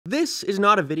This is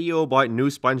not a video about new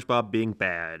SpongeBob being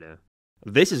bad.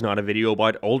 This is not a video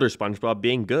about older SpongeBob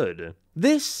being good.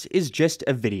 This is just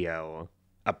a video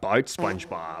about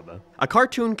SpongeBob, a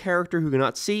cartoon character who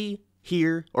cannot see,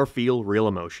 hear, or feel real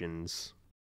emotions.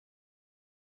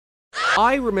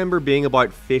 I remember being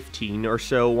about 15 or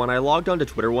so when I logged onto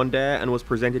Twitter one day and was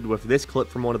presented with this clip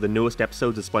from one of the newest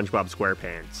episodes of SpongeBob's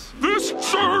SquarePants. This,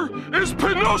 sir, is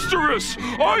preposterous!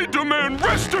 I demand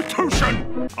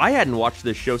restitution! I hadn't watched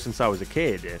this show since I was a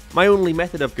kid. My only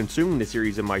method of consuming the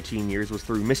series in my teen years was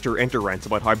through Mr. Enter-Rants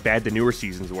about how bad the newer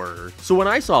seasons were. So when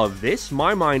I saw this,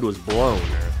 my mind was blown.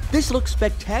 This looks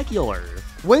spectacular!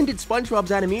 When did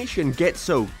SpongeBob's animation get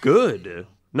so good?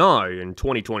 Now, in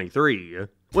 2023.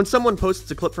 When someone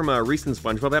posts a clip from a recent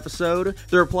SpongeBob episode,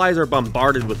 the replies are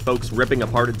bombarded with folks ripping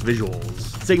apart its visuals,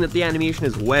 saying that the animation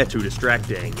is way too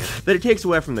distracting, that it takes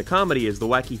away from the comedy as the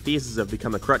Wacky Faces have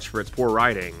become a crutch for its poor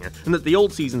writing, and that the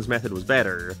old season's method was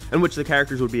better, in which the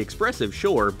characters would be expressive,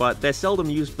 sure, but they seldom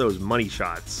used those money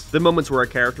shots, the moments where a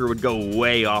character would go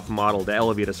way off model to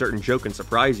elevate a certain joke and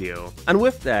surprise you. And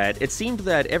with that, it seemed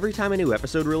that every time a new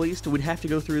episode released, we'd have to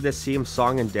go through this same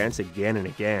song and dance again and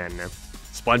again.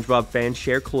 SpongeBob fans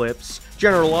share clips,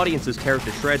 general audiences tear it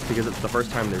to shreds because it's the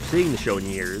first time they're seeing the show in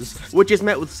years, which is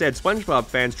met with said SpongeBob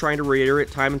fans trying to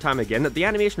reiterate time and time again that the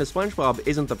animation of SpongeBob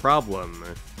isn't the problem.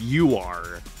 You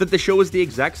are. That the show is the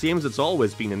exact same as it's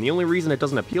always been, and the only reason it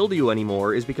doesn't appeal to you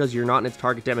anymore is because you're not in its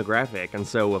target demographic, and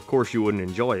so of course you wouldn't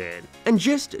enjoy it. And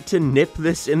just to nip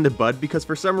this in the bud, because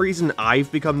for some reason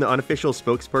I've become the unofficial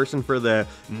spokesperson for the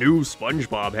new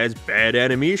SpongeBob has bad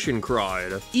animation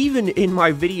crowd. Even in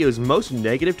my videos most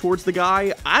negative towards the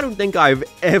guy, I don't think I've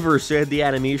ever said the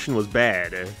animation was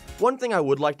bad. One thing I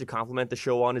would like to compliment the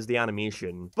show on is the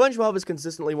animation. SpongeBob is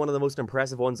consistently one of the most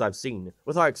impressive ones I've seen,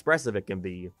 with how expressive it can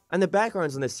be. And the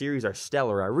backgrounds in this series are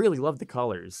stellar, I really love the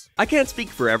colors. I can't speak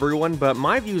for everyone, but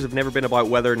my views have never been about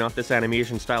whether or not this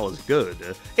animation style is good.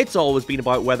 It's always been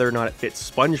about whether or not it fits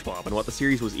SpongeBob and what the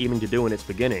series was aiming to do in its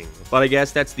beginning. But I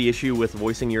guess that's the issue with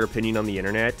voicing your opinion on the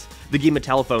internet. The game of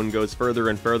telephone goes further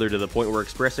and further to the point where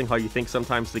expressing how you think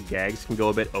sometimes the gags can go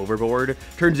a bit overboard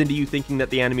turns into you thinking that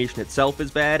the animation itself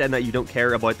is bad and that you don't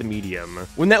care about the medium,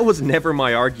 when that was never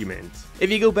my argument. If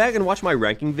you go back and watch my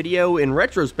ranking video, in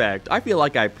retrospect, I feel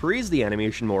like I praised the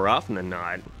animation more often than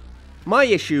not. My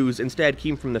issues instead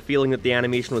came from the feeling that the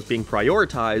animation was being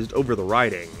prioritized over the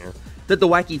writing. That the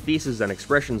wacky faces and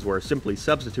expressions were simply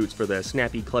substitutes for the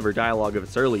snappy, clever dialogue of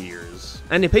its early years.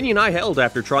 An opinion I held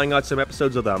after trying out some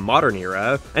episodes of the modern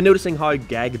era, and noticing how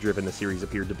gag-driven the series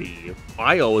appeared to be.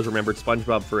 I always remembered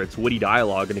SpongeBob for its witty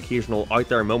dialogue and occasional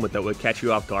out-there moment that would catch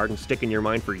you off guard and stick in your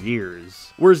mind for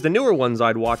years. Whereas the newer ones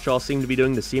I'd watch all seem to be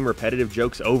doing the same repetitive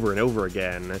jokes over and over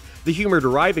again, the humor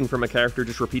deriving from a character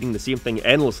just repeating the same thing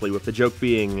endlessly, with the joke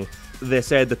being, they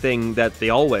said the thing that they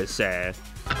always say.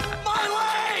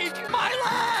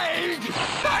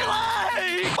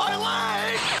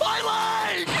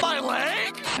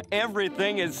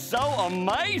 Everything is so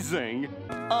amazing!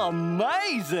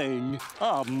 Amazing!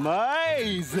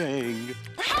 Amazing!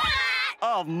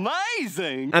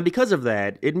 Amazing! And because of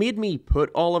that, it made me put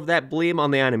all of that blame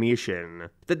on the animation.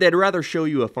 That they'd rather show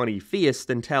you a funny face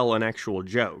than tell an actual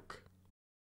joke.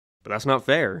 But that's not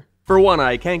fair. For one,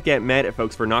 I can't get mad at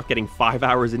folks for not getting 5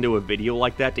 hours into a video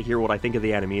like that to hear what I think of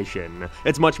the animation.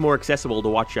 It's much more accessible to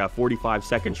watch a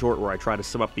 45-second short where I try to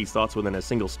sum up these thoughts within a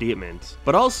single statement.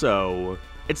 But also,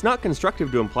 it's not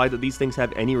constructive to imply that these things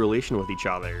have any relation with each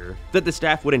other. That the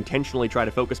staff would intentionally try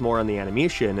to focus more on the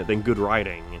animation than good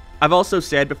writing. I've also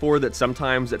said before that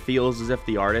sometimes it feels as if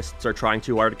the artists are trying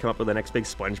too hard to come up with the next big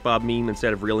SpongeBob meme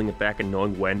instead of reeling it back and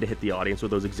knowing when to hit the audience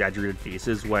with those exaggerated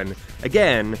faces when,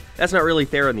 again, that's not really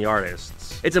fair on the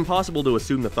artists. It's impossible to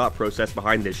assume the thought process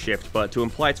behind this shift, but to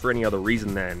imply it's for any other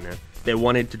reason than they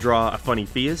wanted to draw a funny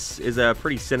face is a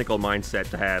pretty cynical mindset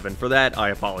to have, and for that I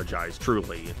apologize,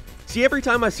 truly. See, every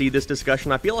time I see this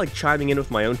discussion, I feel like chiming in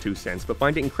with my own 2 cents, but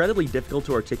find it incredibly difficult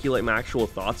to articulate my actual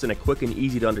thoughts in a quick and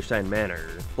easy to understand manner.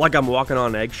 Like I'm walking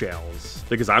on eggshells.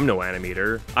 Because I'm no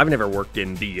animator, I've never worked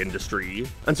in the industry,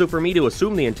 and so for me to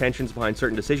assume the intentions behind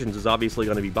certain decisions is obviously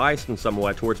going to be biased in some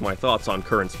way towards my thoughts on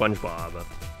current SpongeBob.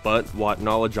 But what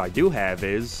knowledge I do have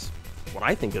is what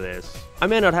I think of this. I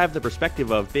may not have the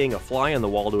perspective of being a fly on the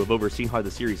wall to have overseen how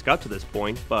the series got to this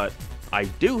point, but I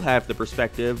do have the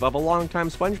perspective of a longtime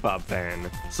SpongeBob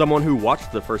fan. Someone who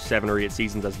watched the first 7 or 8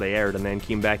 seasons as they aired and then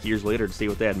came back years later to see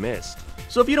what they had missed.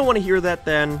 So if you don't want to hear that,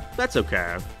 then that's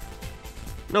okay.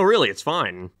 No, really, it's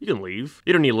fine. You can leave.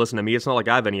 You don't need to listen to me, it's not like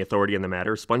I have any authority in the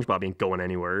matter. SpongeBob ain't going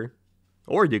anywhere.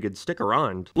 Or you could stick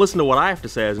around. Listen to what I have to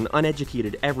say as an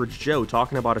uneducated average Joe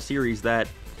talking about a series that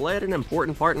played an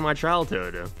important part in my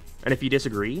childhood. And if you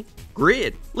disagree,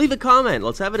 great! Leave a comment,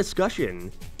 let's have a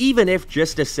discussion. Even if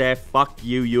just to say, fuck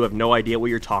you, you have no idea what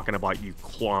you're talking about, you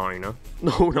clown.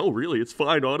 No, really, it's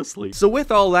fine, honestly. So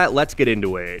with all that, let's get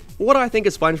into it. What do I think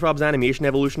of SpongeBob's animation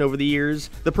evolution over the years,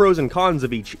 the pros and cons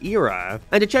of each era,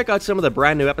 and to check out some of the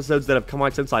brand new episodes that have come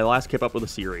out since I last kept up with the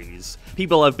series.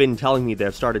 People have been telling me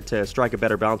they've started to strike a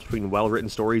better balance between well-written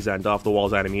stories and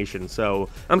off-the-walls animation, so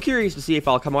I'm curious to see if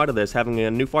I'll come out of this having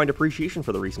a newfound appreciation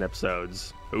for the recent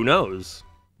episodes. Who knows?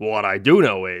 What I do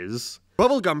know is...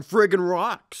 Bubblegum friggin'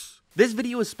 rocks! This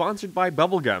video is sponsored by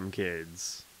Bubblegum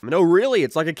Kids. No, really,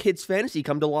 it's like a kid's fantasy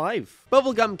come to life.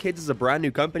 Bubblegum Kids is a brand new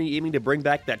company aiming to bring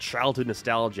back that childhood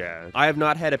nostalgia. I have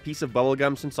not had a piece of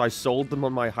bubblegum since I sold them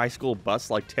on my high school bus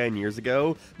like 10 years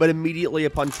ago, but immediately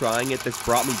upon trying it, this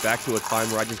brought me back to a time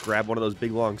where I just grab one of those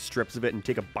big long strips of it and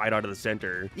take a bite out of the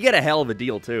center. You get a hell of a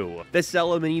deal too. They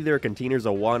sell them in either containers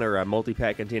of 1 or a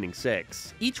multi-pack containing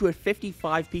 6, each with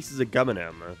 55 pieces of gum in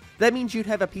them. That means you'd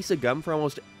have a piece of gum for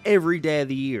almost every day of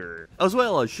the year, as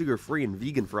well as sugar-free and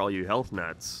vegan for all you health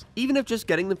nuts. Even if just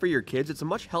getting them for your kids, it's a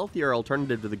much healthier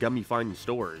alternative to the gum you find in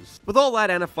stores. With all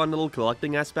that and a fun little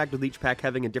collecting aspect with each pack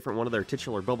having a different one of their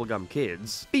titular Bubblegum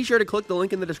Kids, be sure to click the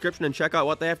link in the description and check out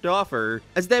what they have to offer,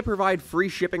 as they provide free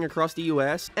shipping across the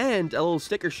US and a little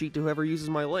sticker sheet to whoever uses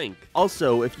my link.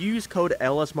 Also, if you use code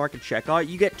LSMARK at checkout,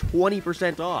 you get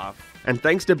 20% off. And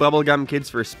thanks to Bubblegum Kids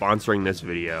for sponsoring this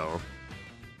video.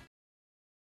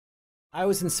 I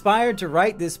was inspired to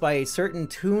write this by a certain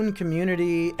toon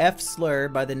community F-slur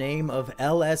by the name of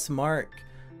LS Mark.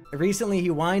 Recently he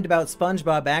whined about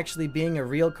SpongeBob actually being a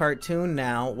real cartoon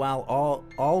now,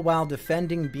 all while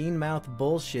defending Beanmouth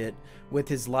bullshit with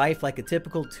his life like a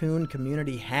typical toon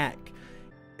community hack.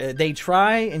 They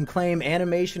try and claim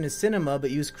animation is cinema, but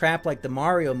use crap like the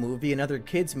Mario movie and other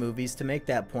kids' movies to make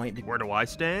that point. Where do I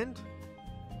stand?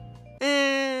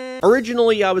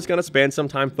 Originally, I was gonna spend some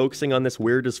time focusing on this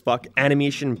weird as fuck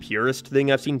animation purist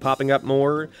thing I've seen popping up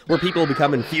more, where people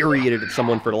become infuriated at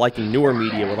someone for liking newer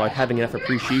media without having enough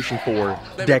appreciation for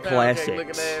the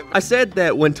classics. I said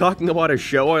that when talking about a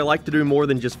show, I like to do more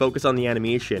than just focus on the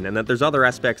animation, and that there's other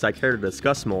aspects I care to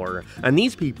discuss more, and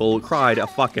these people cried a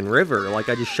fucking river like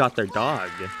I just shot their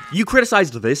dog. You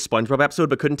criticized this SpongeBob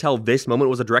episode but couldn't tell this moment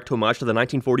was a direct homage to the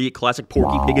 1948 classic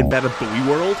Porky Pig and Baba Booey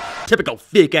world? Typical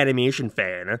fake animation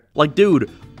fan. Like, dude,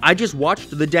 I just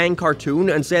watched the dang cartoon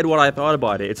and said what I thought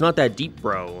about it. It's not that deep,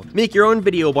 bro. Make your own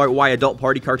video about why Adult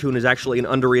Party Cartoon is actually an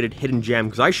underrated hidden gem,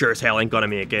 because I sure as hell ain't gonna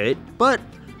make it. But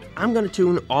I'm gonna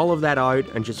tune all of that out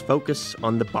and just focus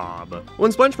on the Bob.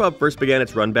 When SpongeBob first began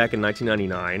its run back in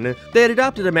 1999, they had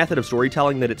adopted a method of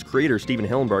storytelling that its creator Stephen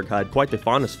Hillenburg had quite the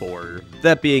fondness for.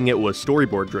 That being, it was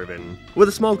storyboard driven, with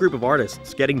a small group of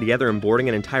artists getting together and boarding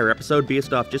an entire episode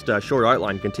based off just a short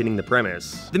outline containing the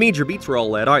premise. The major beats were all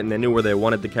laid out and they knew where they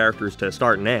wanted the characters to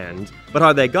start and end, but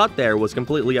how they got there was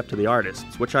completely up to the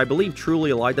artists, which I believe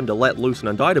truly allowed them to let loose and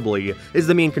undoubtedly is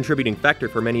the main contributing factor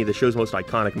for many of the show's most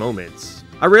iconic moments.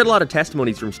 I read a lot of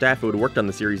testimonies from staff who had worked on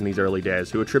the series in these early days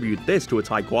who attribute this to its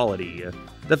high quality.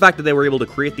 The fact that they were able to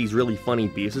create these really funny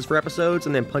bases for episodes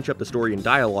and then punch up the story in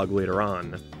dialogue later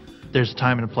on. There's a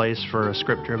time and a place for a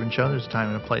script-driven show, there's a time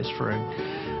and a place for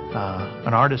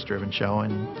an artist-driven show,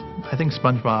 and I think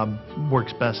SpongeBob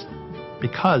works best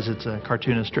because it's a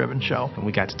cartoonist-driven show. And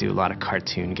we got to do a lot of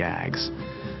cartoon gags.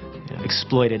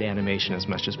 Exploited animation as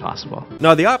much as possible.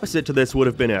 Now, the opposite to this would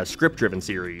have been a script-driven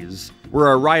series,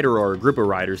 where a writer or a group of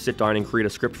writers sit down and create a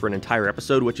script for an entire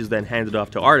episode, which is then handed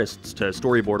off to artists to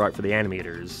storyboard out for the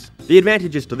animators. The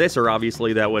advantages to this are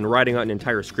obviously that when writing out an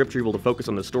entire script, you're able to focus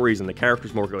on the stories and the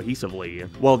characters more cohesively,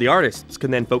 while the artists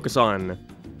can then focus on,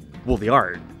 well, the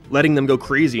art, letting them go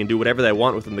crazy and do whatever they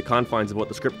want within the confines of what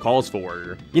the script calls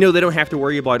for. You know, they don't have to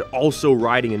worry about also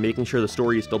writing and making sure the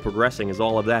story is still progressing, as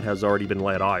all of that has already been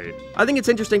laid out. I think it's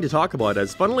interesting to talk about,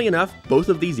 as funnily enough, both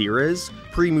of these eras,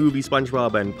 pre-movie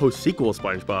SpongeBob and post-sequel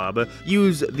SpongeBob,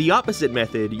 use the opposite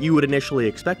method you would initially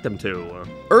expect them to.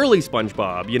 Early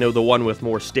SpongeBob, you know, the one with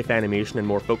more stiff animation and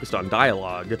more focused on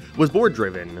dialogue, was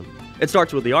board-driven. It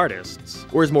starts with the artists,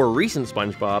 whereas more recent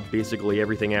SpongeBob, basically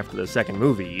everything after the second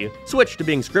movie, switched to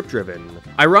being script-driven.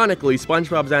 Ironically,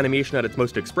 SpongeBob's animation at its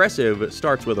most expressive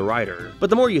starts with a writer,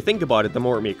 but the more you think about it, the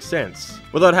more it makes sense.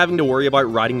 Without having to worry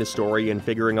about writing the story and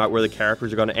figuring out where the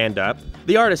characters are going to end up,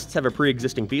 the artists have a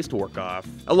pre-existing base to work off,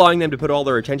 allowing them to put all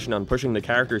their attention on pushing the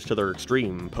characters to their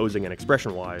extreme, posing and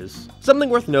expression-wise. Something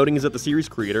worth noting is that the series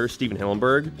creator, Stephen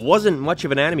Hillenburg, wasn't much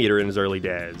of an animator in his early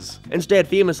days, instead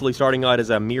famously starting out as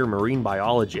a mere marine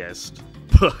biologist.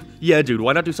 Yeah, dude,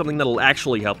 why not do something that'll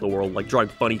actually help the world, like drawing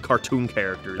funny cartoon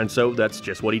characters? And so that's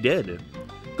just what he did.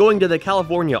 Going to the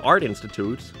California Art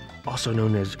Institute, also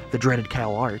known as the dreaded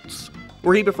Cal Arts,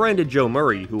 where he befriended Joe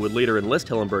Murray, who would later enlist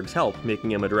Hillenburg's help,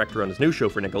 making him a director on his new show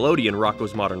for Nickelodeon,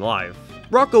 Rocko's Modern Life.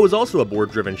 Rocko is also a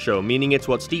board-driven show, meaning it's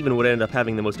what Steven would end up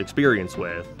having the most experience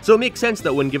with. So it makes sense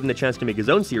that when given the chance to make his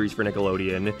own series for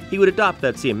Nickelodeon, he would adopt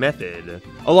that same method,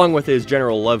 along with his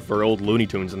general love for old Looney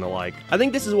Tunes and the like. I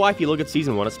think this is why if you look at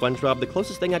season 1 of SpongeBob, the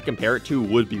closest thing I'd compare it to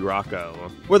would be Rocko,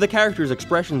 where the character's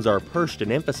expressions are pursed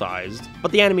and emphasized,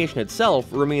 but the animation itself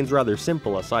remains rather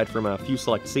simple aside from a few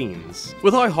select scenes.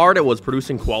 With how hard it was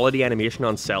producing quality animation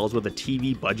on cells with a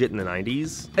TV budget in the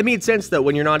 90s, it made sense that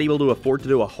when you're not able to afford to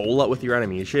do a whole lot with your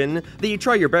animation, that you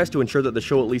try your best to ensure that the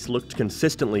show at least looked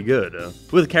consistently good,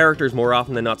 with characters more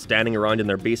often than not standing around in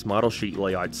their base model sheet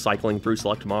layout cycling through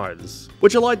select mods,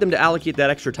 which allowed them to allocate that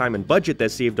extra time and budget they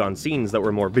saved on scenes that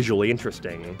were more visually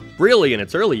interesting. Really, in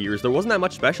its early years, there wasn't that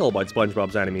much special about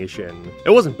SpongeBob's animation.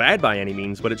 It wasn't bad by any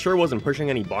means, but it sure wasn't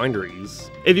pushing any boundaries.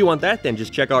 If you want that, then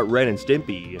just check out Ren and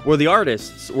Stimpy, where the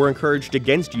artists were encouraged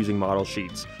against using model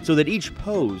sheets, so that each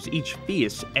pose, each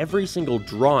face, every single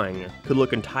drawing could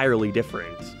look entirely different,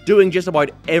 doing just about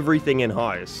everything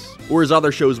in-house, whereas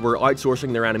other shows were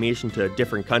outsourcing their animation to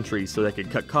different countries so they could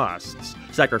cut costs,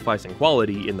 sacrificing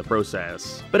quality in the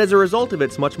process. But as a result of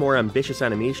its much more ambitious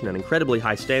animation and incredibly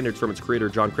high standards from its creator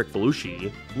John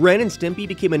Kricfalusi, Ren and Stimpy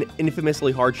became an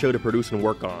infamously hard show to produce and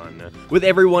work on, with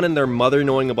everyone and their mother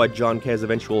knowing about John K's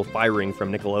eventual firing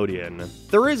from Nickelodeon.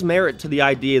 There is merit to the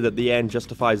idea that the end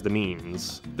justifies the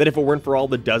means, that if it weren't for all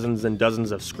the dozens and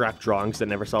dozens of scrap drawings that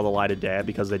never saw the light of day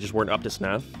because they just weren't up to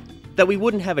snuff, that we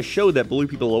wouldn't have a show that blew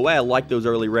people away like those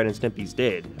early Ren and Stimpy's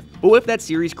did. But with that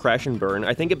series crash and burn,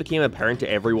 I think it became apparent to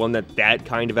everyone that that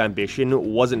kind of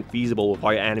ambition wasn't feasible with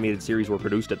how animated series were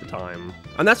produced at the time.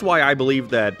 And that's why I believe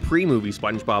that pre-movie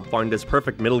SpongeBob found this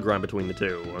perfect middle ground between the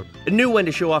two. It knew when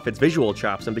to show off its visual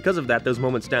chops, and because of that, those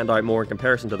moments stand out more in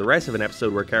comparison to the rest of an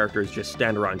episode where characters just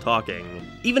stand around talking.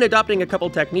 Even adopting a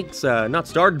couple techniques not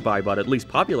started by, but at least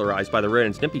popularized by the Ren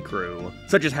and Stimpy crew,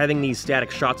 such as having these static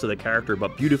shots of the character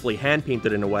but beautifully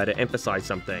hand-painted in a way to emphasize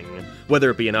something, whether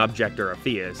it be an object or a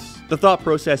face. The thought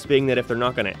process being that if they're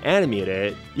not going to animate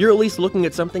it, you're at least looking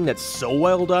at something that's so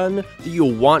well done that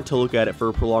you'll want to look at it for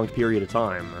a prolonged period of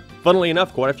time. Funnily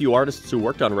enough, quite a few artists who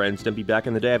worked on Ren and Stimpy back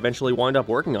in the day eventually wound up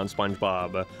working on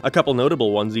SpongeBob, a couple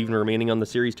notable ones even remaining on the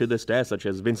series to this day, such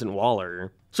as Vincent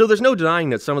Waller. So there's no denying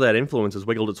that some of that influence has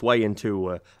wiggled its way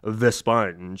into the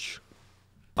sponge.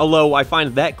 Although I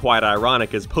find that quite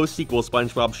ironic, as post-sequel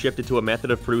SpongeBob shifted to a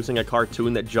method of producing a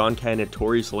cartoon that John K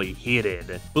notoriously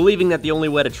hated, believing that the only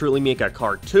way to truly make a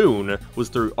cartoon was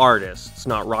through artists,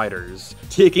 not writers,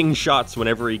 taking shots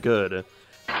whenever he could.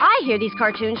 I hear these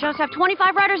cartoon shows have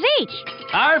 25 writers each.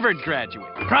 Harvard graduate.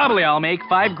 Probably I'll make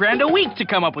 $5 grand a week to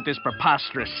come up with this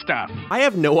preposterous stuff. I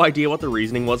have no idea what the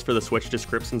reasoning was for the switch to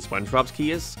scripts in SpongeBob's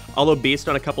case, although based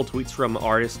on a couple tweets from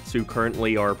artists who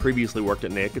currently or previously worked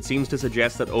at Nick, it seems to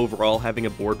suggest that overall having a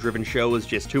board-driven show is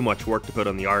just too much work to put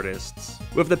on the artists,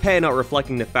 with the pay not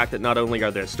reflecting the fact that not only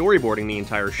are they storyboarding the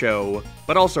entire show,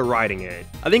 but also writing it.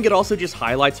 I think it also just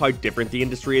highlights how different the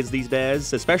industry is these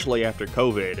days, especially after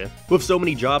COVID. With so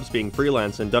many jobs being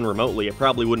freelance and done remotely, it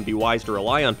probably wouldn't be wise to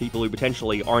rely on people who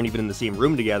potentially aren't even in the same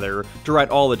room together to write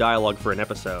all the dialogue for an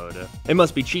episode. It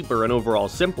must be cheaper and overall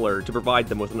simpler to provide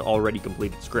them with an already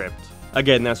completed script.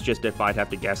 Again, that's just if I'd have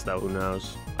to guess though, who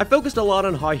knows. I focused a lot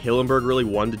on how Hillenburg really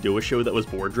wanted to do a show that was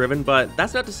board-driven, but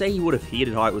that's not to say he would have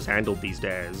hated how it was handled these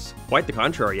days. Quite the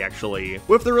contrary, actually.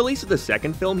 With the release of the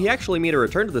second film, he actually made a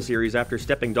return to the series after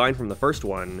stepping down from the first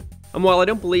one. And while I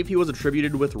don't believe he was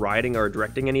attributed with writing or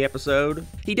directing any episode,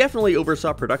 he definitely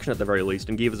oversaw production at the very least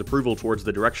and gave his approval towards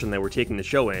the direction they were taking the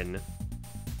show in.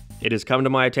 It has come to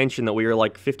my attention that we are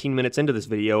like 15 minutes into this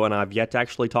video and I've yet to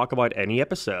actually talk about any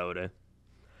episode.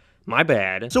 My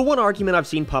bad. So one argument I've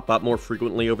seen pop up more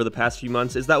frequently over the past few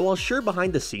months is that while sure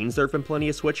behind the scenes there have been plenty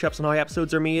of switch-ups on how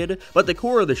episodes are made, but the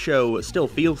core of the show still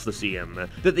feels the same.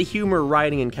 That the humor,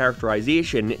 writing, and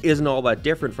characterization isn't all that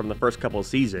different from the first couple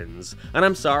seasons. And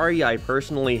I'm sorry, I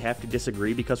personally have to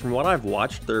disagree because from what I've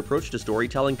watched, their approach to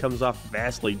storytelling comes off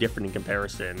vastly different in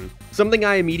comparison. Something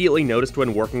I immediately noticed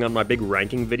when working on my big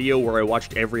ranking video where I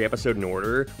watched every episode in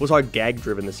order was how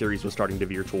gag-driven the series was starting to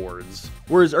veer towards.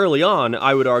 Whereas early on,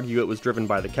 I would argue it was driven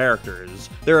by the characters.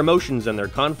 Their emotions and their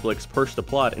conflicts push the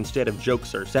plot instead of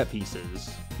jokes or set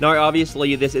pieces. Now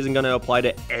obviously this isn't going to apply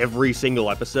to every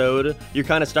single episode. You're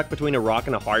kind of stuck between a rock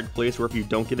and a hard place where if you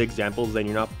don't give examples then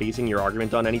you're not basing your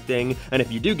argument on anything, and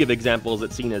if you do give examples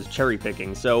it's seen as cherry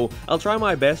picking. So I'll try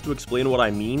my best to explain what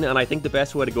I mean, and I think the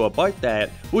best way to go about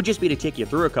that would just be to take you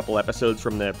through a couple episodes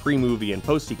from the pre-movie and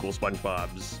post-sequel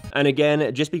SpongeBob's. And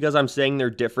again, just because I'm saying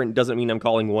they're different doesn't mean I'm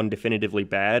calling one definitively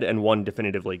bad and one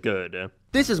definitively good.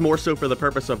 This is more so for the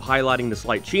purpose of highlighting the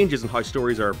slight changes in how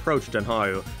stories are approached and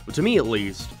how, to me at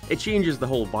least, it changes the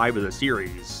whole vibe of the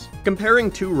series.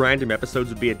 Comparing two random episodes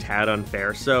would be a tad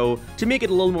unfair, so to make it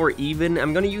a little more even,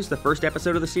 I'm going to use the first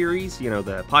episode of the series, you know,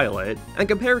 the pilot, and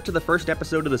compare it to the first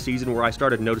episode of the season where I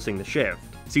started noticing the shift,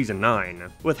 Season 9,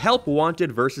 with Help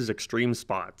Wanted versus Extreme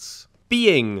Spots.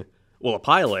 Being, well, a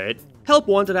pilot, Help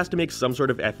Wanted has to make some sort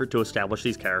of effort to establish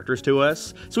these characters to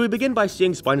us, so we begin by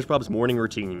seeing SpongeBob's morning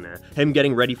routine, him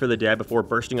getting ready for the day before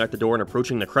bursting out the door and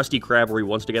approaching the Krusty Krab where he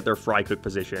wants to get their fry cook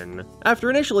position. After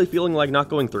initially feeling like not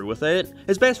going through with it,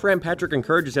 his best friend Patrick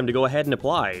encourages him to go ahead and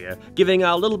apply, giving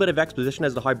a little bit of exposition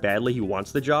as to how badly he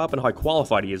wants the job and how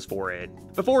qualified he is for it.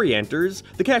 Before he enters,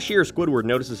 the cashier Squidward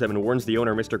notices him and warns the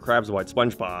owner Mr. Krabs about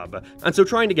SpongeBob, and so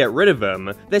trying to get rid of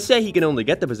him, they say he can only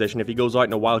get the position if he goes out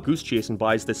in a wild goose chase and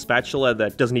buys this spatula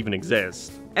that doesn't even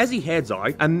exist. As he heads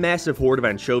out, a massive horde of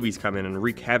anchovies come in and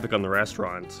wreak havoc on the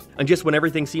restaurant. And just when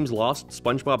everything seems lost,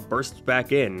 SpongeBob bursts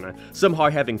back in, somehow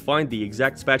having found the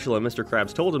exact spatula Mr.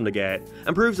 Krabs told him to get,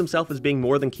 and proves himself as being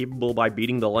more than capable by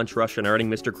beating the lunch rush and earning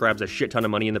Mr. Krabs a shit ton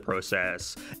of money in the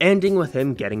process, ending with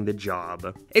him getting the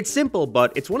job. It's simple,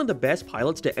 but it's one of the best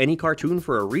pilots to any cartoon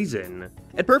for a reason.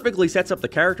 It perfectly sets up the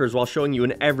characters while showing you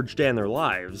an average day in their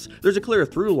lives. There's a clear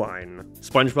through line.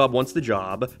 SpongeBob wants the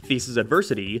job, faces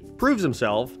adversity, proves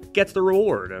himself, gets the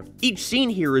reward. Each scene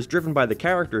here is driven by the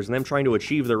characters and them trying to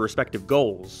achieve their respective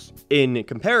goals. In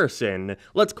comparison,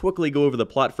 let's quickly go over the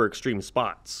plot for Extreme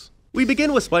Spots. We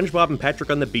begin with SpongeBob and Patrick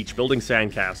on the beach building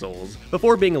sandcastles,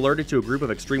 before being alerted to a group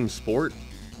of extreme sportists?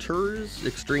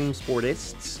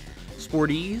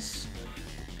 Sporties?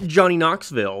 Johnny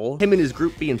Knoxville, him and his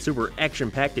group being super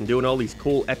action-packed and doing all these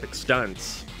cool epic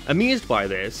stunts. Amused by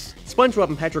this, SpongeBob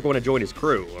and Patrick want to join his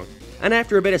crew. And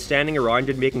after a bit of standing around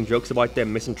and making jokes about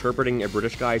them misinterpreting a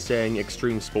British guy saying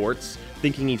extreme sports,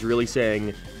 thinking he's really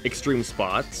saying extreme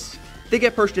spots, they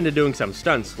get pushed into doing some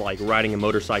stunts like riding a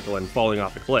motorcycle and falling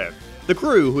off a cliff. The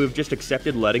crew, who have just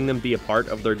accepted letting them be a part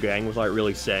of their gang without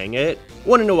really saying it,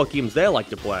 want to know what games they like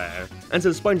to play, and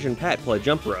so Sponge and Pat play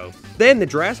jump rope. Then the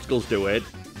Drasticals do it,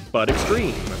 but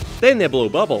extreme. Then they blow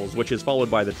bubbles, which is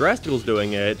followed by the Drasticals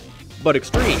doing it, but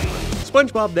extreme.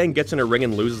 SpongeBob then gets in a ring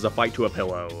and loses a fight to a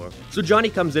pillow, so Johnny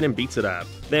comes in and beats it up.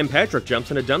 Then Patrick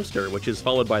jumps in a dumpster, which is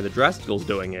followed by the Drasticals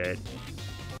doing it,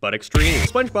 but extreme.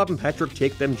 SpongeBob and Patrick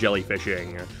take them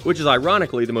jellyfishing, which is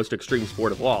ironically the most extreme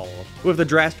sport of all, with the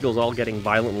Drasticals all getting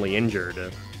violently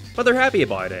injured. But they're happy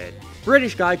about it.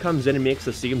 British guy comes in and makes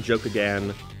the same joke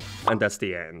again, and that's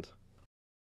the end.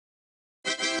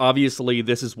 Obviously,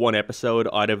 this is one episode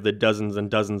out of the dozens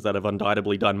and dozens that have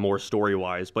undoubtedly done more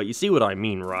story-wise, but you see what I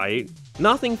mean, right?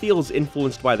 Nothing feels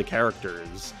influenced by the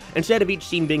characters. Instead of each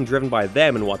scene being driven by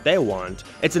them and what they want,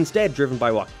 it's instead driven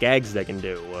by what gags they can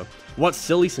do, what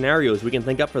silly scenarios we can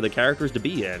think up for the characters to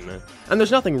be in. And there's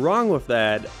nothing wrong with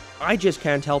that, I just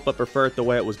can't help but prefer it the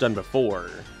way it was done before.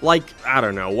 Like, I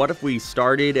don't know, what if we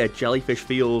started at Jellyfish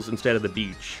Fields instead of the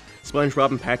beach? SpongeBob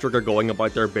and Patrick are going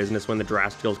about their business when the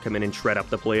Drasticals come in and shred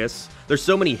up the place. There's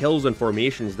so many hills and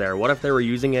formations there, what if they were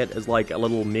using it as like a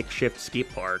little makeshift skate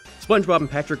park? SpongeBob and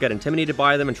Patrick get intimidated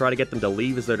by them and try to get them to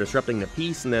leave as they're disrupting the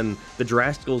peace, and then the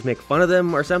Drasticals make fun of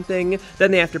them or something.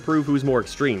 Then they have to prove who's more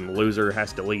extreme, loser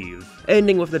has to leave.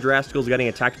 Ending with the Drasticals getting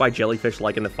attacked by jellyfish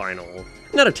like in the final.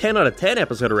 Not a 10 out of 10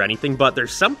 episode or anything, but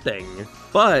there's something.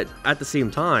 But, at the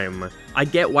same time, I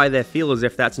get why they feel as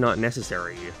if that's not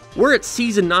necessary. We're at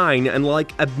Season 9 and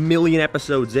like a million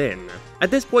episodes in.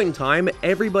 At this point in time,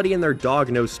 everybody and their dog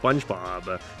knows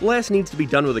SpongeBob. Less needs to be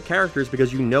done with the characters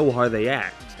because you know how they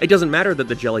act. It doesn't matter that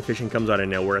the jellyfishing comes out of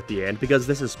nowhere at the end because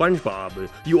this is SpongeBob.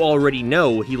 You already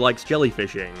know he likes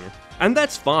jellyfishing. And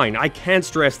that's fine, I can't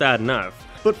stress that enough.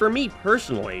 But for me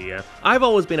personally, I've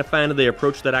always been a fan of the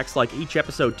approach that acts like each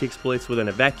episode takes place within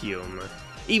a vacuum.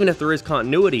 Even if there is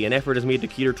continuity, an effort is made to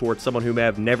cater towards someone who may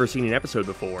have never seen an episode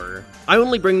before. I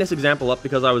only bring this example up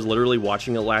because I was literally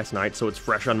watching it last night, so it's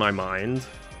fresh on my mind.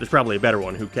 There's probably a better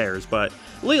one, who cares, but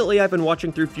lately I've been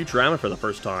watching through Futurama for the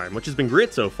first time, which has been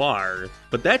great so far.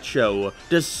 But that show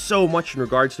does so much in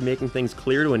regards to making things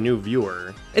clear to a new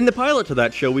viewer. In the pilot to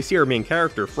that show, we see our main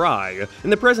character, Fry,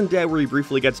 in the present day where he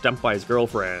briefly gets dumped by his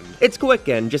girlfriend. It's quick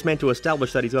and just meant to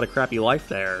establish that he's got a crappy life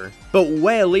there. But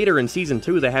way later in season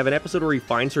 2, they have an episode where he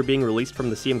finds her being released from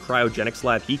the same cryogenics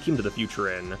lab he came to the future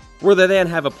in, where they then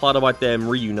have a plot about them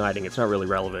reuniting. It's not really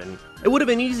relevant. It would have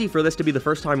been easy for this to be the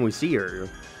first time we see her.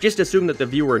 Just assume that the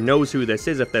viewer knows who this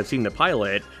is if they've seen the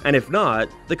pilot, and if not,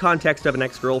 the context of an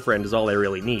ex-girlfriend is all they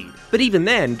really need. But even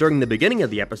then, during the beginning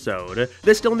of the episode,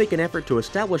 they still make an effort to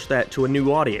establish that to a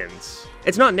new audience.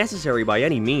 It's not necessary by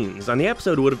any means, and the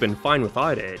episode would have been fine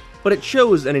without it, but it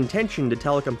shows an intention to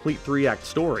tell a complete 3-act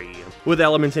story, with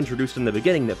elements introduced in the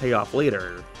beginning that pay off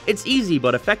later. It's easy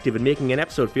but effective in making an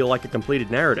episode feel like a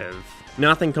completed narrative.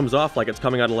 Nothing comes off like it's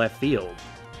coming out of left field.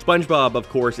 SpongeBob, of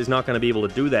course, is not going to be able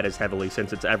to do that as heavily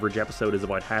since its average episode is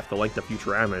about half the length of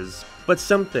Futurama's, but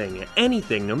something,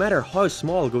 anything, no matter how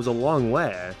small, goes a long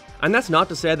way. And that's not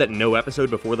to say that no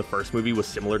episode before the first movie was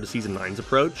similar to Season 9's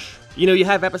approach. You know, you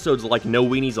have episodes like No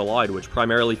Weenies Allowed, which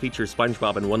primarily features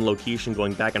SpongeBob in one location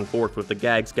going back and forth with the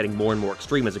gags getting more and more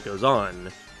extreme as it goes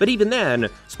on. But even then,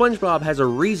 SpongeBob has a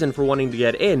reason for wanting to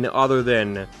get in other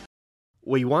than,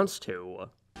 well, he wants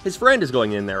to. His friend is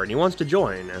going in there and he wants to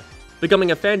join,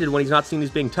 becoming offended when he's not seen as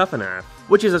being tough enough,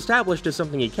 which is established as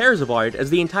something he cares about, as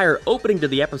the entire opening to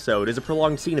the episode is a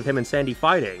prolonged scene of him and Sandy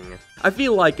fighting. I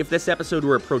feel like if this episode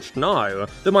were approached now,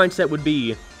 the mindset would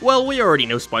be, well, we already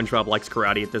know SpongeBob likes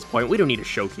karate at this point, we don't need to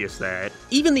showcase that.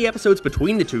 Even the episodes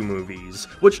between the two movies,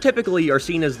 which typically are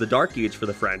seen as the dark age for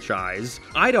the franchise,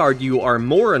 I'd argue are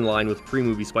more in line with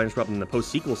pre-movie SpongeBob than the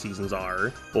post-sequel seasons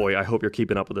are. Boy, I hope you're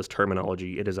keeping up with this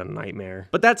terminology, it is a nightmare.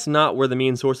 But that's not where the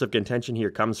main source of contention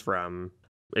here comes from.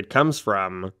 It comes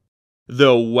from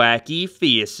the Wacky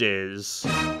Faces.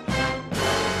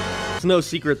 It's no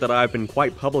secret that I've been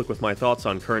quite public with my thoughts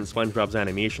on current SpongeBob's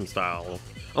animation style.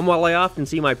 And while I often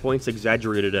see my points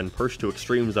exaggerated and pushed to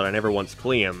extremes that I never once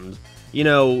claimed, you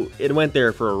know, it went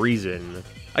there for a reason.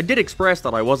 I did express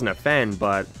that I wasn't a fan,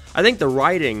 but I think the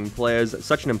writing plays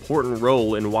such an important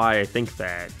role in why I think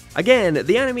that. Again,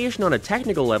 the animation on a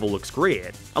technical level looks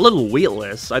great. A little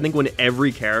weightless. I think when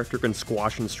every character can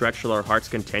squash and stretch to their heart's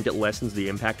content, it lessens the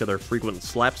impact of their frequent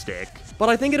slapstick. But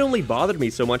I think it only bothered me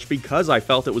so much because I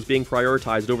felt it was being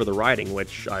prioritized over the writing,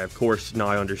 which I of course now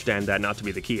understand that not to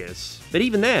be the case. But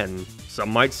even then, some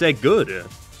might say good.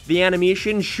 The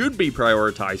animation should be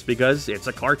prioritized because it's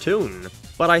a cartoon.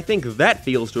 But I think that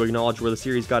fails to acknowledge where the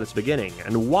series got its beginning,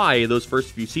 and why those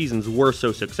first few seasons were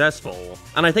so successful.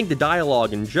 And I think the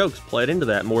dialogue and jokes played into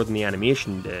that more than the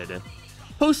animation did.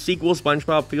 Post-sequel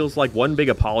SpongeBob feels like one big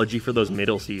apology for those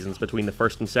middle seasons between the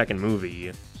first and second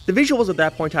movie. The visuals at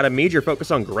that point had a major focus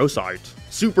on gross art.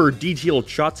 Super detailed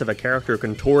shots of a character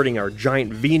contorting our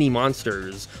giant veiny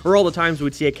monsters, or all the times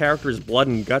we'd see a character's blood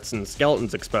and guts and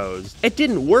skeletons exposed. It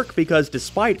didn't work because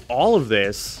despite all of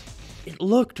this, it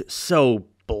looked so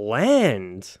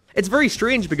bland. It's very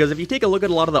strange because if you take a look at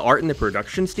a lot of the art in the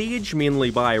production stage,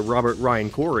 mainly by Robert Ryan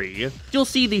Corey, you'll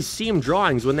see these same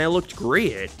drawings when they looked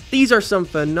great. These are some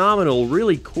phenomenal,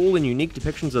 really cool and unique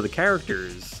depictions of the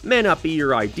characters. May not be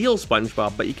your ideal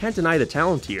SpongeBob, but you can't deny the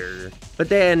talent here. But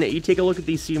then, you take a look at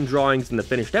these same drawings in the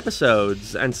finished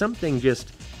episodes, and something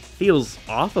just feels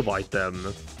off about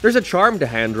them. There's a charm to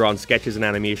hand-drawn sketches and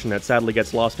animation that sadly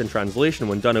gets lost in translation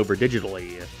when done over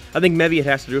digitally. I think maybe it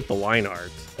has to do with the line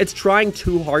art. It's trying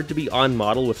too hard to be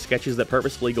on-model with sketches that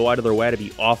purposefully go out of their way to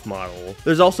be off-model.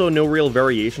 There's also no real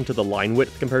variation to the line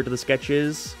width compared to the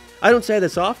sketches. I don't say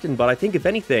this often, but I think if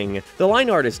anything, the line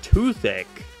art is too thick,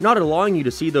 not allowing you to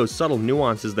see those subtle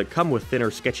nuances that come with thinner,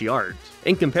 sketchy art.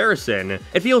 In comparison,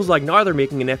 it feels like now they're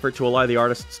making an effort to allow the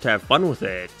artists to have fun with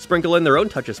it, sprinkle in their own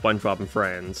touch of SpongeBob and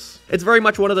Friends. It's very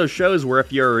much one of those shows where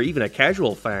if you're even a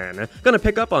casual fan, gonna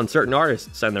pick up on certain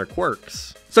artists and their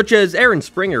quirks. Such as Aaron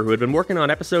Springer, who had been working on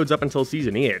episodes up until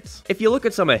season 8. If you look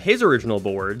at some of his original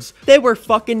boards, they were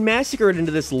fucking massacred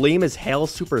into this lame as hell,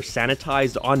 super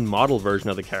sanitized, on-model version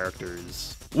of the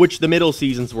characters, which the middle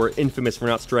seasons were infamous for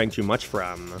not straying too much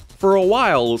from. For a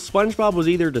while, SpongeBob was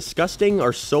either disgusting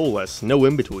or soulless, no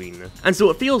in-between. And so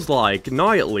it feels like,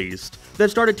 now at least,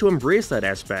 they've started to embrace that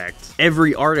aspect,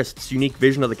 every artist's unique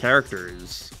vision of the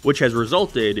characters, which has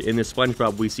resulted in the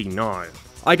SpongeBob we see now.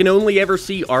 I can only ever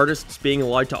see artists being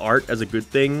allowed to art as a good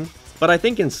thing, but I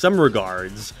think in some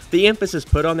regards, the emphasis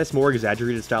put on this more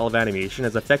exaggerated style of animation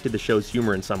has affected the show's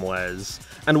humor in some ways.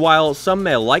 And while some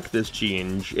may like this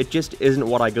change, it just isn't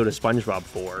what I go to SpongeBob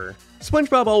for.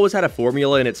 SpongeBob always had a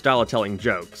formula in its style of telling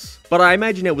jokes, but I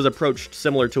imagine it was approached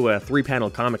similar to a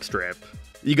 3-panel comic strip.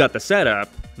 You got the setup,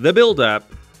 the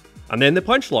build-up, and then the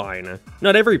punchline.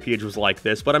 Not every page was like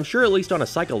this, but I'm sure at least on a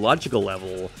psychological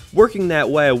level, working that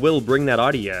way will bring that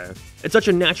out of you. It's such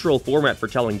a natural format for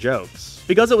telling jokes.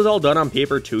 Because it was all done on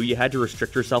paper too, you had to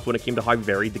restrict yourself when it came to how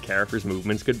varied the characters'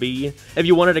 movements could be. If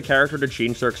you wanted a character to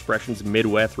change their expressions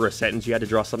midway through a sentence, you had to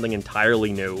draw something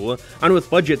entirely new. And with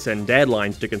budgets and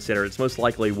deadlines to consider, it's most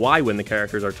likely why when the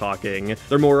characters are talking,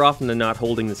 they're more often than not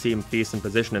holding the same face and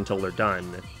position until they're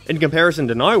done. In comparison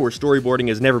to now, where storyboarding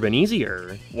has never been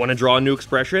easier. Want to draw a new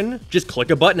expression? Just click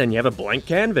a button and you have a blank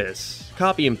canvas.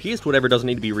 Copy and paste whatever doesn't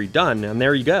need to be redone, and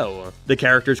there you go. The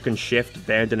characters can shift,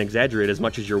 bend, and exaggerate as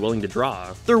much as you're willing to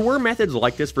draw. There were methods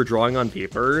like this for drawing on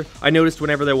paper. I noticed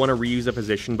whenever they want to reuse a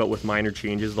position but with minor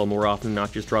changes, they'll more often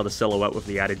not just draw the silhouette with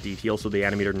the added detail so the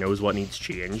animator knows what needs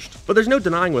changed. But there's no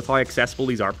denying with how accessible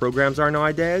these art programs are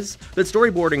nowadays, that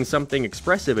storyboarding something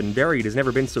expressive and varied has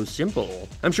never been so simple.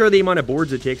 I'm sure the amount of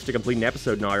boards it takes to complete an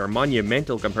episode now are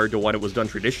monumental compared to what it was done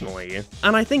traditionally.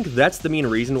 And I think that's the main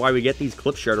reason why we get these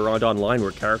clips shared around online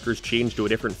where characters change to a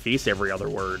different face every other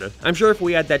word. I'm sure if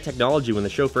we had that technology when the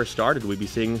show first started, we'd be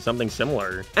seeing something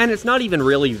similar. And it's not even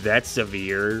really that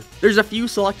severe. There's a few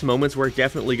select moments where it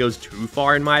definitely goes too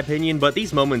far in my opinion, but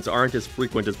these moments aren't as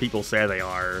frequent as people say they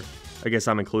are. I guess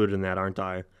I'm included in that, aren't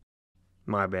I?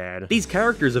 My bad. These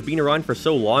characters have been around for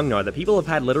so long now that people have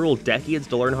had literal decades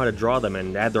to learn how to draw them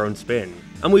and add their own spin.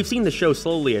 And we've seen the show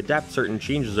slowly adapt certain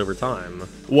changes over time.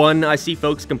 One I see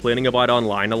folks complaining about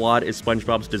online a lot is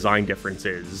SpongeBob's design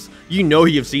differences. You know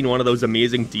you've seen one of those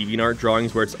amazing DeviantArt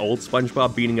drawings where it's old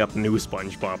SpongeBob beating up new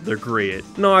SpongeBob. They're great.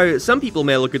 Now, some people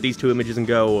may look at these two images and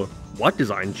go, what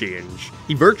design change?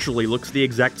 He virtually looks the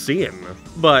exact same.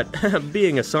 But,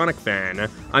 being a Sonic fan,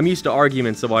 I'm used to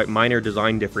arguments about minor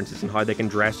design differences and how they can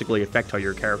drastically affect how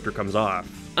your character comes off.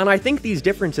 And I think these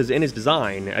differences in his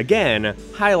design, again,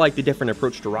 highlight the different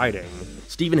approach to writing.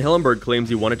 Steven Hillenburg claims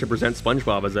he wanted to present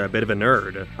SpongeBob as a bit of a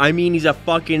nerd. I mean, he's a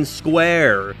fucking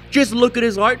square. Just look at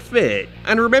his outfit.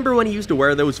 And remember when he used to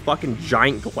wear those fucking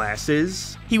giant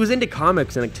glasses? He was into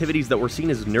comics and activities that were seen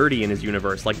as nerdy in his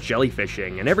universe, like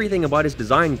jellyfishing, and everything about his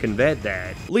design conveyed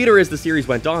that. Later, as the series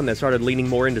went on, they started leaning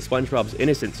more into SpongeBob's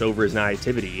innocence over his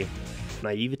naivete,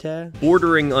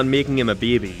 bordering on making him a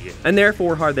baby, and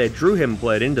therefore how they drew him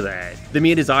played into that. They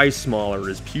made his eyes smaller,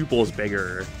 his pupils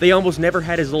bigger. They almost never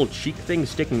had his little cheek thing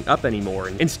sticking up anymore,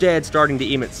 instead starting to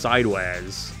aim it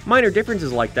sideways. Minor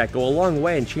differences like that go a long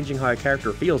way in changing how a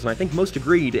character feels, and I think most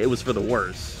agreed it was for the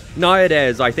worse.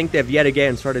 Nowadays, I think they've yet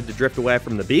again started to drift away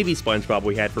from the baby SpongeBob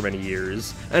we had for many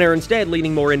years, and are instead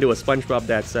leaning more into a SpongeBob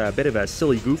that's a bit of a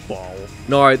silly goofball.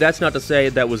 Now, that's not to say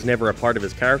that was never a part of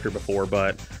his character before,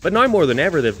 but now more than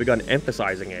ever they've begun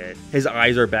emphasizing it. His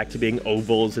eyes are back to being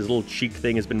ovals, his little cheek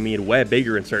thing has been made way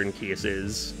bigger in certain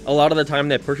cases. A lot of the time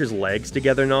they push his legs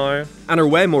together now, and are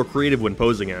way more creative when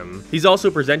posing him. He's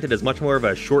also presented as much more of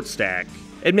a short stack.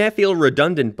 It may feel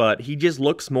redundant, but he just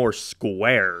looks more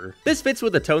square. This fits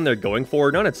with the tone they're going for,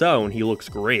 and on its own, he looks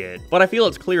great. But I feel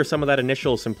it's clear some of that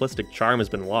initial simplistic charm has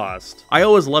been lost. I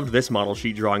always loved this model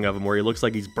sheet drawing of him where he looks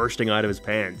like he's bursting out of his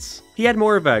pants. He had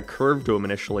more of a curve to him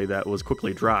initially that was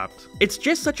quickly dropped. It's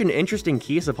just such an interesting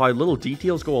case of how little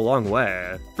details go a long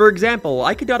way. For example,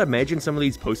 I could not imagine some of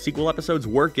these post-sequel episodes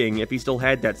working if he still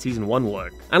had that Season 1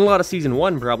 look. And a lot of Season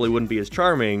 1 probably wouldn't be as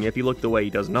charming if he looked the way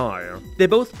he does now. They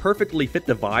both perfectly fit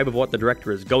the vibe of what the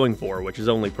director is going for, which is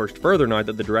only pushed further now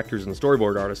that the directors and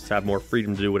storyboard artists have more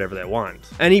freedom to do whatever they want.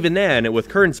 And even then, with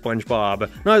current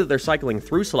SpongeBob, now that they're cycling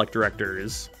through select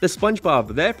directors, the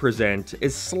SpongeBob they present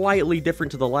is slightly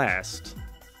different to the last.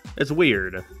 It's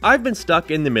weird. I've been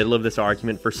stuck in the middle of this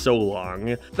argument for so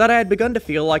long that I had begun to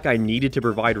feel like I needed to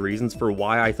provide reasons for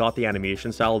why I thought the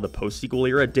animation style of the post-sequel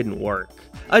era didn't work.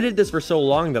 I did this for so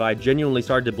long that I genuinely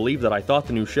started to believe that I thought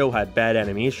the new show had bad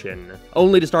animation,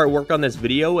 only to start work on this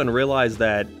video and realize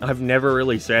that I've never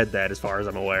really said that as far as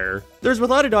I'm aware. There's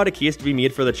without a doubt a case to be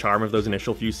made for the charm of those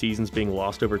initial few seasons being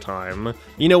lost over time.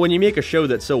 You know, when you make a show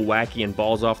that's so wacky and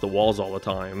balls off the walls all the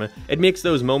time, it makes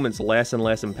those moments less and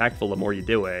less impactful the more you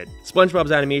do it.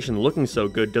 SpongeBob's animation looking so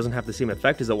good doesn't have the same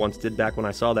effect as it once did back when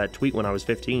I saw that tweet when I was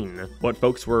 15. What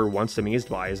folks were once amazed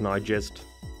by is now just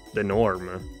the norm.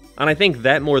 And I think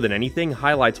that more than anything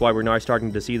highlights why we're now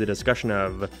starting to see the discussion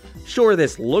of, sure,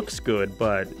 this looks good,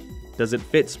 but does it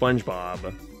fit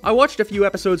SpongeBob? I watched a few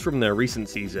episodes from the recent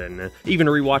season, even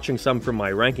rewatching some from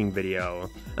my ranking video,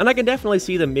 and I can definitely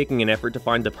see them making an effort to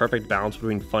find the perfect balance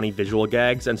between funny visual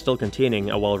gags and still containing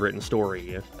a well-written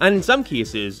story. And in some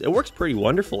cases, it works pretty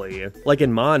wonderfully, like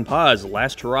in Ma and Pa's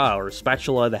Last Hurrah or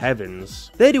Spatula of the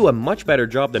Heavens. They do a much better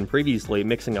job than previously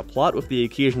mixing a plot with the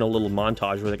occasional little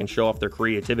montage where they can show off their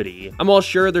creativity. I'm all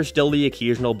sure there's still the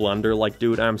occasional blunder like,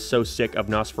 dude, I'm so sick of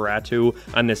Nosferatu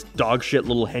and this dogshit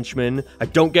little henchman. I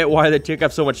don't get why they take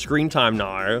up so much screen time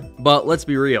now. But let's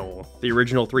be real, the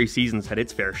original 3 seasons had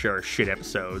its fair share of shit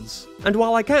episodes. And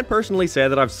while I can't personally say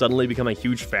that I've suddenly become a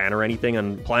huge fan or anything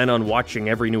and plan on watching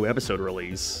every new episode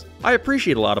release, I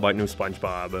appreciate a lot about new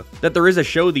SpongeBob. That there is a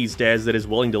show these days that is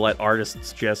willing to let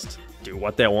artists just do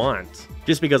what they want.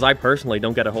 Just because I personally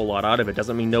don't get a whole lot out of it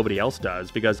doesn't mean nobody else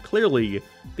does, because clearly,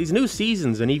 these new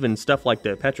seasons and even stuff like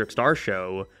the Patrick Star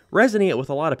Show resonate with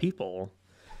a lot of people.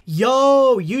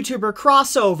 Yo, YouTuber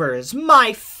crossovers,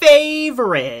 my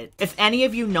favorite! If any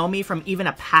of you know me from even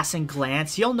a passing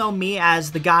glance, you'll know me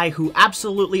as the guy who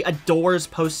absolutely adores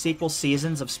post-sequel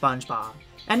seasons of SpongeBob.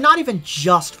 And not even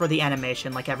just for the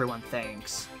animation like everyone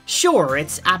thinks. Sure,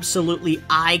 it's absolutely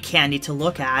eye-candy to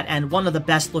look at, and one of the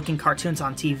best-looking cartoons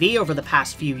on TV over the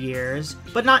past few years,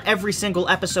 but not every single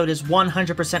episode is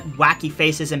 100% wacky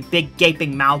faces and big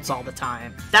gaping mouths all the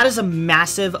time. That is a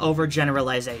massive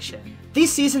overgeneralization.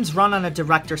 These seasons run on a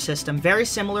director system very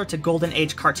similar to Golden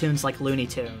Age cartoons like Looney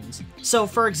Tunes. So,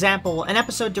 for example, an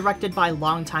episode directed by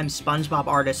longtime SpongeBob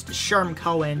artist Sherm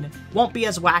Cohen won't be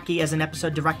as wacky as an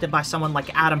episode directed by someone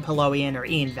like Adam Poloian or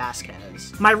Ian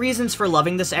Vasquez. My reasons for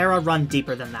loving this era run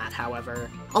deeper than that, however.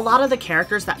 A lot of the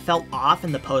characters that felt off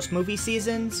in the post-movie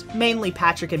seasons, mainly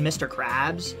Patrick and Mr.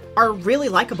 Krabs, are really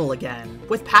likable again,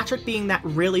 with Patrick being that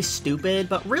really stupid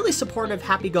but really supportive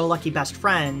happy-go-lucky best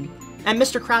friend, and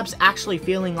Mr. Krabs actually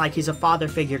feeling like he's a father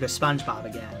figure to SpongeBob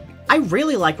again. I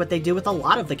really like what they do with a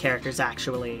lot of the characters,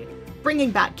 actually. Bringing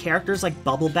back characters like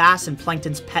Bubble Bass and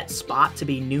Plankton's pet Spot to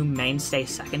be new mainstay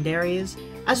secondaries,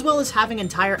 as well as having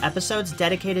entire episodes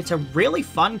dedicated to really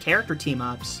fun character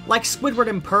team-ups, like Squidward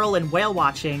and Pearl in Whale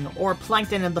Watching, or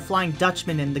Plankton and the Flying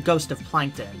Dutchman in The Ghost of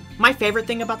Plankton. My favorite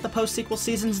thing about the post-sequel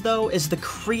seasons, though, is the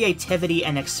creativity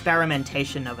and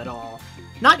experimentation of it all.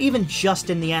 Not even just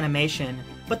in the animation,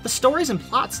 but the stories and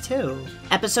plots too.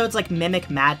 Episodes like Mimic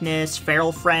Madness,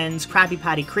 Feral Friends, Krabby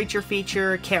Patty Creature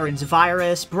Feature, Karen's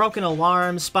Virus, Broken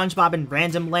Alarm, SpongeBob in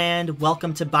Random Land,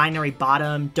 Welcome to Binary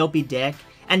Bottom, Dopey Dick,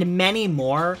 and many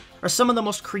more are some of the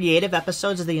most creative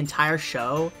episodes of the entire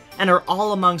show, and are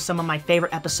all among some of my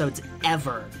favorite episodes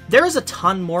ever. There is a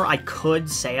ton more I could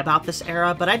say about this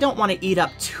era, but I don't want to eat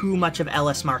up too much of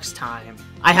LS Mark's time.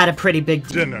 I had a pretty big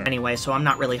dinner anyway, so I'm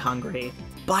not really hungry.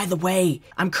 By the way,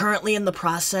 I'm currently in the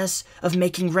process of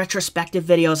making retrospective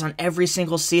videos on every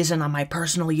single season on my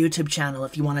personal YouTube channel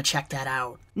if you want to check that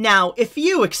out. Now, if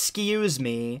you excuse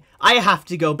me, I have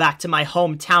to go back to my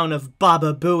hometown of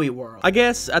Baba Booey World. I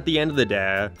guess, at the end of the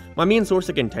day, my main source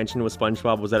of contention with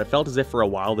SpongeBob was that it felt as if for a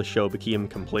while the show became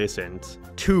complacent.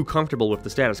 Too comfortable with the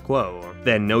status quo.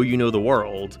 Then know you know the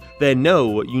world. Then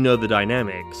know you know the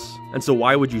dynamics. And so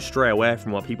why would you stray away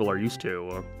from what people are used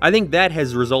to? I think that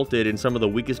has resulted in some of the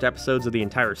weakest episodes of the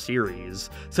entire series,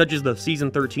 such as the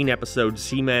season 13 episode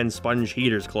Seaman Sponge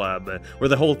Heaters Club, where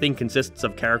the whole thing consists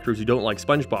of characters who don't like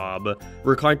SpongeBob,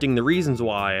 recounting the reasons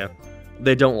why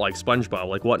they don't like SpongeBob.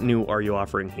 Like, what new are you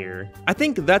offering here? I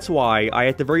think that's why I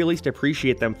at the very least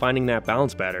appreciate them finding that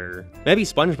balance better. Maybe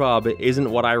SpongeBob isn't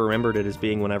what I remembered it as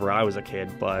being whenever I was a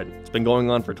kid, but it's been going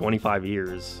on for 25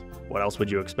 years. What else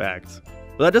would you expect?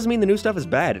 But that doesn't mean the new stuff is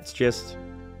bad, it's just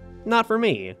not for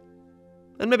me.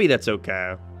 And maybe that's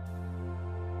okay.